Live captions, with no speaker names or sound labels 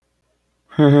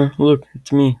Look,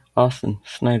 it's me, Austin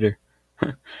Snyder.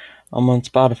 I'm on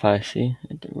Spotify, see?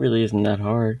 It really isn't that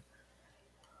hard.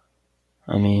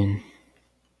 I mean,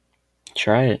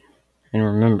 try it. And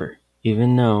remember,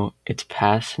 even though it's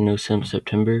past No Simp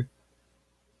September,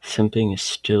 simping is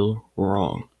still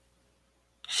wrong.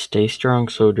 Stay strong,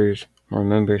 soldiers.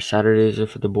 Remember, Saturdays are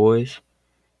for the boys.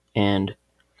 And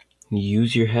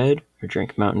use your head or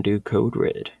drink Mountain Dew Code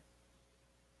Red.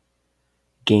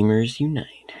 Gamers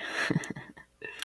unite.